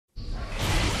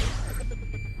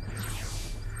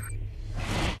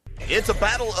It's a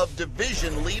battle of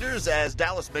division leaders as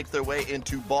Dallas makes their way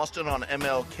into Boston on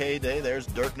MLK Day. There's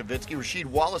Dirk Nowitzki. Rasheed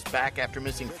Wallace back after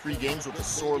missing 3 games with a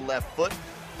sore left foot.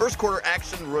 First quarter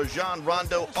action, Rajon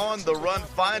Rondo on the run,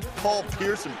 finds Paul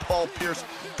Pierce, and Paul Pierce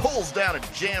pulls down a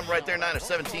jam right there, 9 of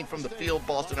 17 from the field.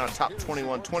 Boston on top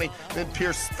 21-20. Then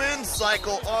Pierce spin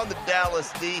cycle on the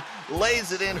Dallas D,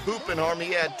 lays it in, hoop and arm.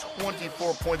 He had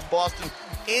 24 points. Boston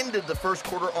ended the first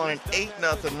quarter on an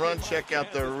 8-0 run. Check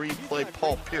out the replay.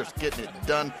 Paul Pierce getting it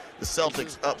done. The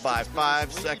Celtics up by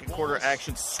 5. Second quarter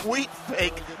action. Sweet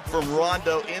fake from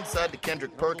Rondo inside to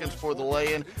Kendrick Perkins for the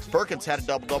lay-in. Perkins had a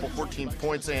double-double, 14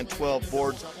 points and 12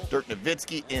 boards. Dirk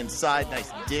Nowitzki inside.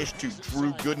 Nice dish to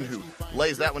Drew Gooden, who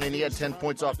lays that one in. He had 10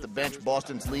 points off the bench.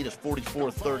 Boston's lead is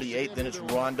 44-38. Then it's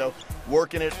Rondo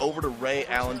working it over to Ray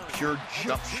Allen. Pure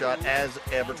jump shot as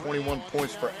ever. 21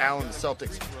 points for Allen. The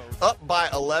Celtics up by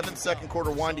 11. Second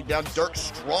quarter winding down. Dirk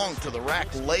strong to the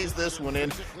rack. Lays this one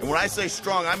in. And when I say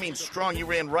strong, I mean strong. He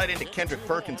ran right into Kendrick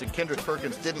Perkins, and Kendrick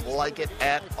Perkins didn't like it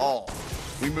at all.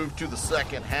 We move to the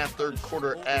second half, third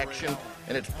quarter action,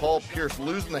 and it's Paul Pierce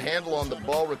losing the handle on the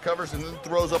ball, recovers, and then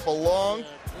throws up a long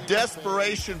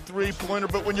desperation three-pointer.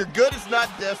 But when you're good, it's not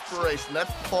desperation.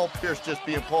 That's Paul Pierce just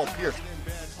being Paul Pierce.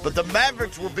 But the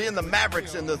Mavericks were being the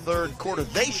Mavericks in the third quarter.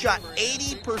 They shot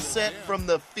 80% from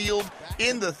the field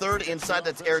in the third. Inside,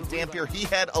 that's Eric Dampier. He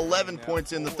had 11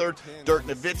 points in the third. Dirk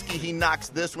Nowitzki, he knocks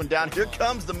this one down. Here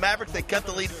comes the Mavericks. They cut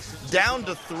the lead down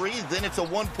to 3. Then it's a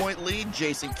 1-point lead.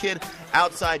 Jason Kidd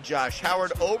outside Josh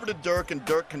Howard over to Dirk, and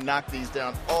Dirk can knock these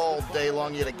down all day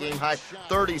long. He had a game-high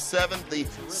 37. The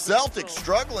Celtics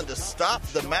struggling to stop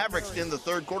the Mavericks in the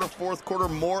third quarter. Fourth quarter,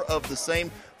 more of the same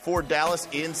for Dallas.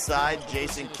 Inside,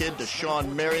 Jason Kidd to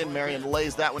Sean Marion. Marion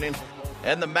lays that one in.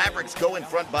 And the Mavericks go in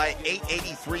front by 8,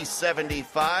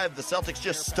 83-75. The Celtics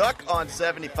just stuck on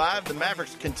 75. The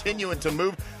Mavericks continuing to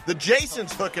move. The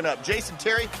Jason's hooking up. Jason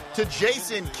Terry to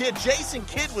Jason Kidd. Jason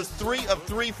Kidd was 3 of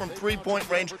 3 from three-point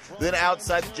range. Then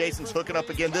outside, the Jason's hooking up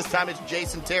again. This time it's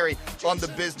Jason Terry on the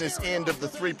business end of the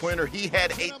three-pointer. He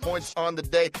had 8 points on the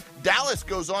day. Dallas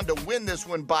goes on to win this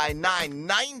one by 9,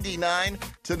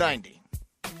 99-90.